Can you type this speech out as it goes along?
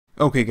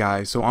Okay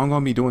guys, so I'm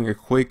going to be doing a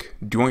quick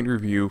joint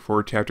review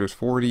for chapters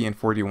 40 and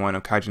 41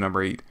 of Kaiju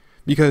number 8,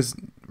 because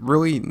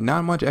really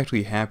not much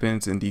actually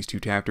happens in these two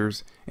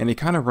chapters, and they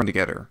kind of run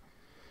together.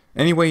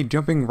 Anyway,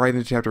 jumping right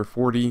into chapter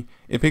 40,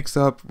 it picks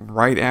up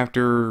right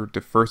after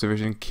the first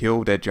division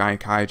killed that giant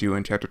kaiju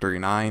in chapter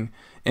 39,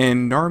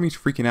 and Narumi's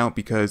freaking out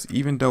because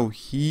even though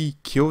he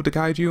killed the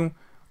kaiju,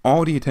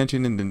 all the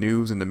attention in the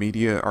news and the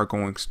media are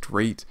going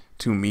straight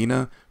to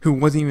Mina, who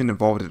wasn't even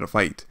involved in the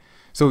fight.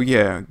 So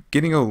yeah,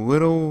 getting a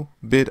little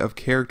bit of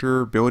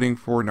character building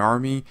for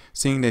Narumi,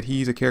 seeing that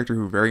he's a character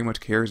who very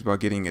much cares about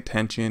getting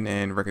attention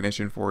and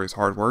recognition for his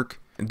hard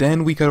work.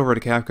 Then we cut over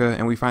to Kafka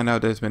and we find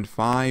out that it's been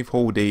 5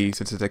 whole days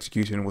since his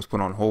execution was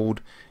put on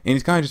hold, and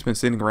he's kind of just been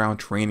sitting around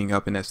training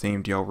up in that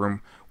same jail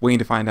room, waiting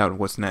to find out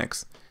what's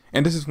next.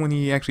 And this is when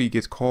he actually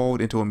gets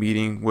called into a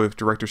meeting with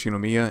Director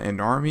Shinomiya and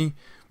Narumi,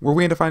 where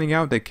we end up finding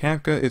out that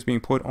Kafka is being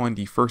put on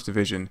the first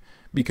division,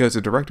 because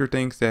the director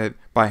thinks that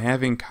by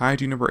having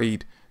Kaiju number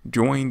 8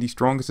 join the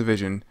strongest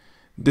division,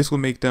 this will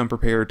make them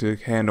prepared to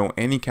handle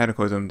any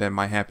cataclysm that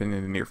might happen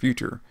in the near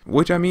future.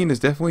 Which, I mean,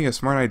 is definitely a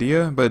smart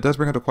idea, but it does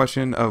bring up the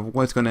question of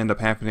what's going to end up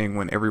happening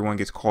when everyone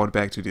gets called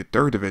back to the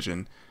third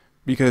division,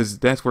 because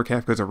that's where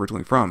Kafka's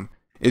originally from.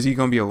 Is he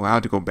going to be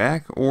allowed to go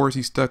back, or is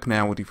he stuck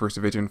now with the first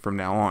division from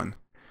now on?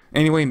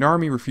 Anyway,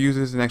 Narumi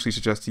refuses and actually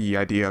suggests the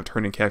idea of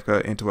turning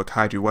Kafka into a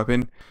kaiju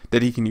weapon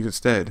that he can use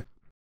instead.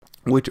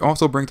 Which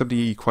also brings up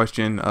the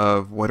question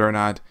of whether or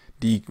not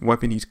the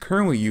weapon he's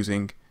currently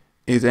using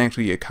is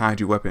actually a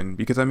kaiju weapon,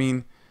 because I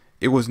mean,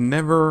 it was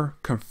never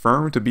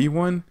confirmed to be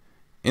one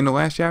in the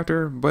last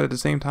chapter, but at the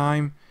same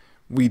time,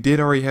 we did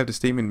already have the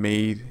statement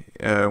made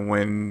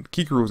when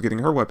Kikuru was getting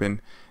her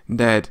weapon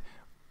that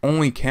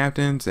only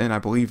captains and I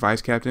believe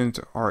vice captains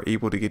are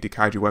able to get the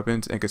kaiju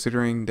weapons, and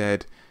considering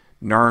that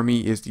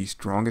Narumi is the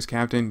strongest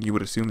captain, you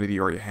would assume that he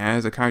already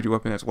has a kaiju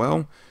weapon as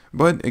well.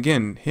 But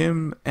again,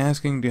 him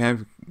asking to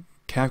have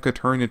Kafka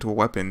turned into a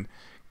weapon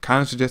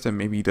kind of suggests that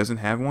maybe he doesn't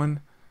have one.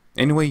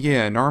 Anyway,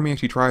 yeah, Narumi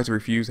actually tries to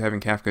refuse having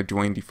Kafka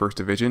join the first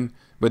division,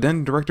 but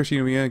then Director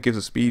Shinomiya gives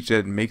a speech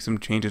that makes him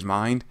change his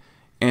mind.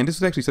 And this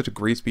is actually such a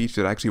great speech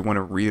that I actually want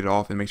to read it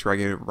off and make sure I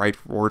get it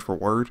right word for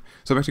word.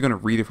 So I'm actually going to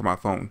read it from my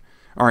phone.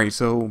 Alright,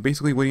 so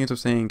basically what he ends up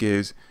saying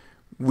is,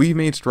 "We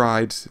made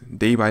strides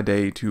day by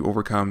day to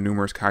overcome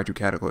numerous kaiju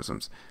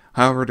cataclysms.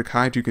 However, the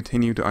kaiju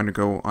continue to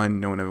undergo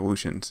unknown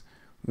evolutions.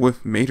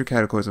 With major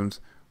cataclysms,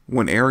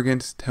 when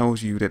arrogance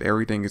tells you that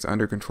everything is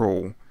under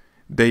control,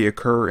 they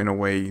occur in a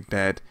way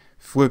that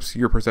flips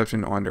your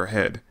perception on their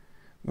head.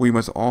 We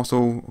must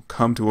also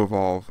come to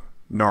evolve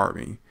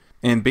Narumi."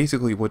 And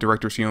basically what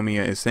Director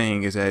Shinomiya is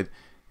saying is that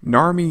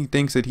Narumi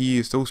thinks that he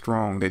is so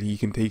strong that he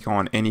can take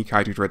on any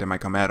kaiju threat that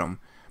might come at him.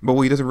 But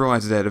what he doesn't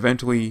realize is that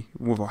eventually,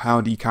 with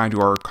how the kaiju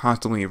are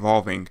constantly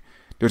evolving,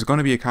 there's going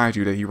to be a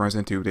kaiju that he runs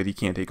into that he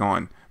can't take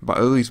on, but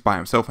at least by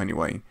himself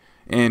anyway.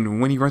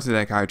 And when he runs into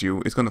that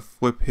kaiju, it's going to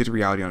flip his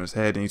reality on his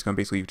head, and he's going to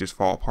basically just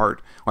fall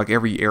apart, like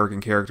every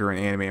arrogant character in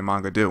anime and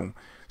manga do.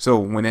 So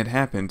when that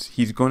happens,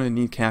 he's going to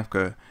need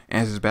Kafka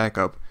as his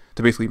backup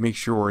to basically make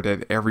sure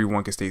that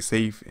everyone can stay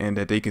safe and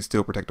that they can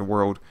still protect the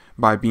world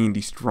by being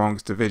the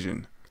strongest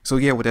division. So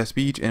yeah, with that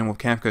speech and with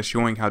Kafka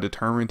showing how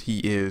determined he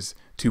is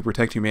to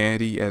protect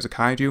humanity as a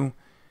kaiju,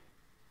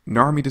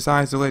 Narumi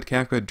decides to let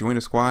Kafka join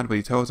the squad, but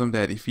he tells him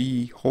that if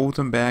he holds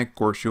him back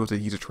or shows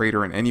that he's a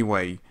traitor in any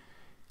way,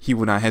 he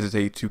would not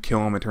hesitate to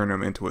kill him and turn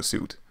him into a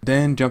suit.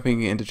 Then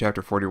jumping into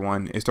chapter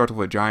 41, it starts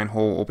with a giant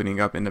hole opening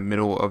up in the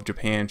middle of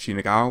Japan's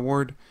Shinagawa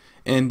Ward,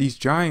 and these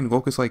giant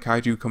locust-like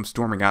kaiju come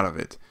storming out of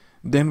it.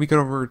 Then we cut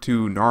over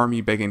to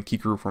Narumi begging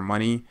Kikuru for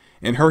money,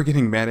 and her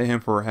getting mad at him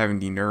for having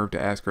the nerve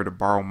to ask her to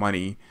borrow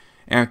money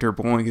after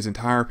blowing his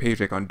entire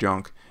paycheck on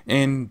junk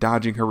and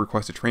dodging her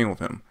request to train with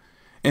him.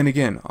 And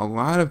again, a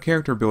lot of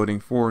character building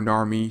for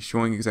Narumi,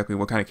 showing exactly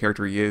what kind of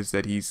character he is,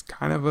 that he's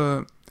kind of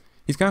a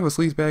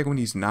sleazebag when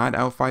he's not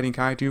out fighting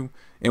kaiju,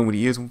 and when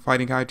he is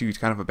fighting kaiju, he's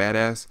kind of a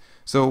badass.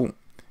 So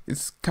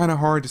it's kind of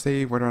hard to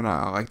say whether or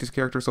not I like this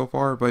character so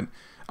far, but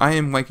I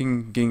am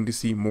liking getting to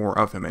see more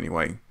of him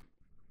anyway.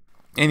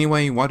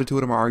 Anyway, while the two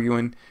of them are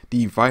arguing,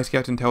 the vice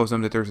captain tells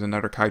them that there's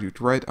another kaiju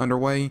threat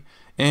underway,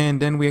 and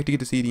then we actually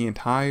get to see the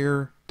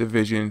entire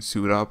division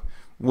suit up,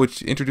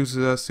 which introduces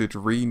us to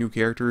 3 new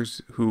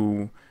characters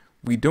who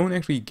we don't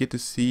actually get to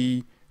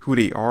see who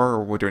they are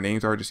or what their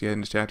names are just yet in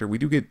this chapter. We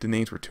do get the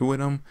names for 2 of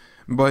them,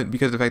 but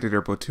because of the fact that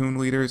they're platoon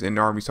leaders and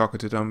Narumi's talking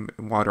to them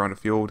while they're on the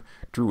field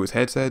through his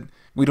headset,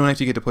 we don't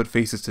actually get to put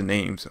faces to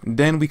names.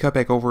 Then we cut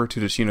back over to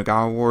the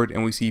Shinagawa Ward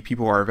and we see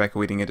people are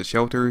evacuating into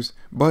shelters,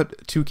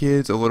 but 2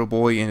 kids, a little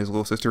boy and his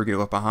little sister, get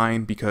left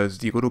behind because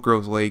the little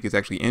girl's leg is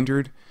actually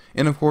injured.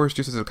 And of course,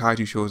 just as a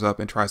kaiju shows up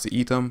and tries to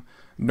eat them,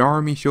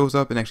 Narumi shows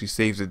up and actually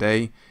saves the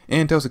day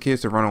and tells the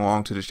kids to run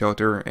along to the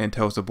shelter and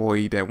tells the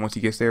boy that once he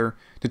gets there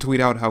to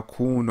tweet out how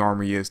cool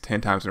Narumi is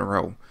 10 times in a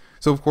row.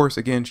 So of course,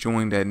 again,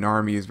 showing that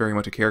Narumi is very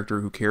much a character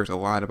who cares a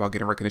lot about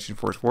getting recognition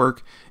for his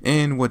work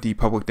and what the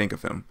public think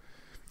of him.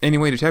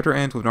 Anyway, the chapter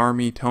ends with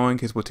Narumi telling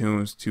his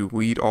platoons to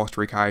lead all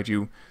stray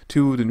kaiju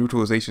to the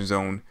neutralization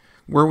zone,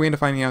 where we end up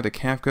finding out that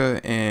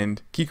Kafka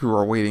and Kiku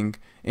are waiting,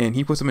 and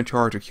he puts them in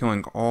charge of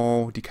killing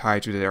all the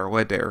kaiju that are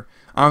led there,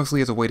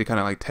 obviously as a way to kind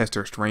of like test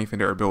their strength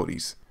and their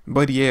abilities.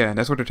 But yeah,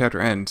 that's where the chapter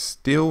ends.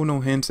 Still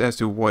no hints as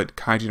to what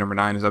Kaiju number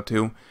 9 is up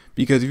to,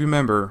 because if you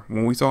remember,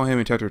 when we saw him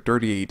in chapter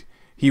 38,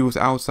 he was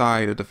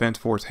outside the Defense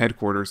Force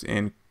headquarters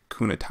in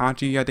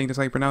Kunitachi, I think that's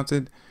how you pronounce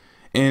it.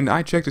 And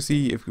I checked to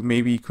see if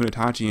maybe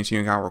Kunitachi and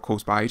Shinagawa were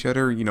close by each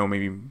other,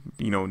 maybe,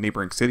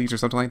 neighboring cities or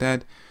something like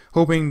that,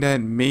 hoping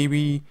that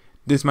maybe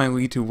this might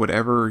lead to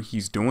whatever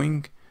he's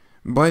doing.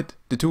 But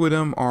the two of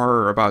them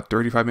are about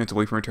 35 minutes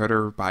away from each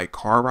other by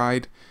car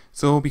ride,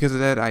 so because of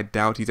that, I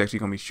doubt he's actually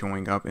going to be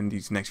showing up in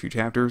these next few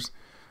chapters.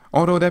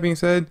 Although, that being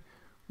said,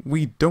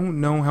 we don't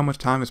know how much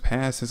time has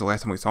passed since the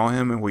last time we saw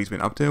him and what he's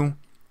been up to.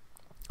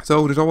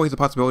 So there's always a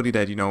possibility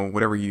that,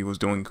 whatever he was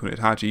doing in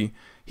Kunitachi,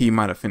 he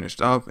might have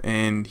finished up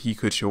and he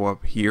could show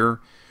up here,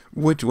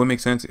 which would make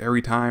sense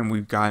every time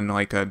we've gotten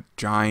like a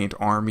giant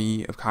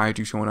army of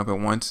kaiju showing up at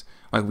once,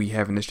 like we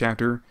have in this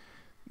chapter.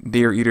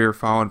 They're either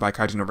followed by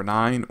Kaiju number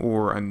 9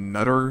 or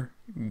another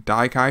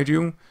Dai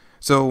Kaiju.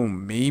 So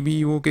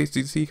maybe we'll get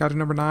to see Kaiju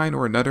number 9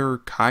 or another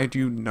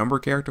Kaiju number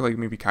character, like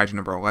maybe Kaiju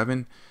number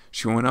 11,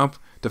 showing up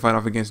to fight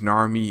off against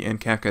Narumi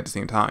and Kafka at the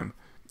same time.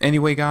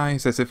 Anyway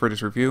guys, that's it for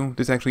this review.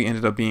 This actually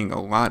ended up being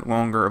a lot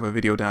longer of a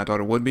video than I thought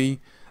it would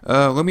be.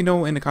 Let me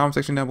know in the comment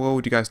section down below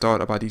what you guys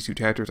thought about these two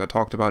chapters I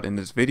talked about in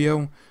this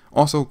video.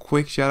 Also,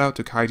 quick shout out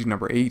to Kaiju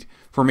number 8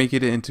 for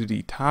making it into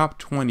the top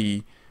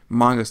 20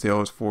 manga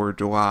sales for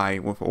July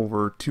with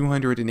over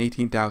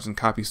 218,000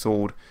 copies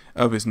sold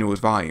of his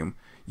newest volume.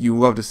 You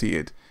love to see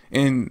it.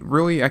 And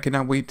really, I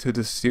cannot wait till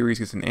this series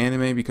gets an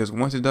anime, because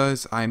once it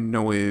does, I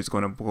know it is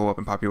going to blow up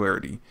in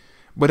popularity.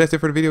 But that's it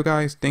for the video,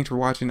 guys. Thanks for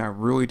watching. I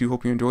really do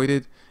hope you enjoyed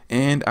it,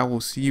 and I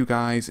will see you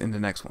guys in the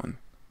next one.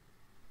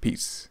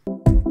 Peace.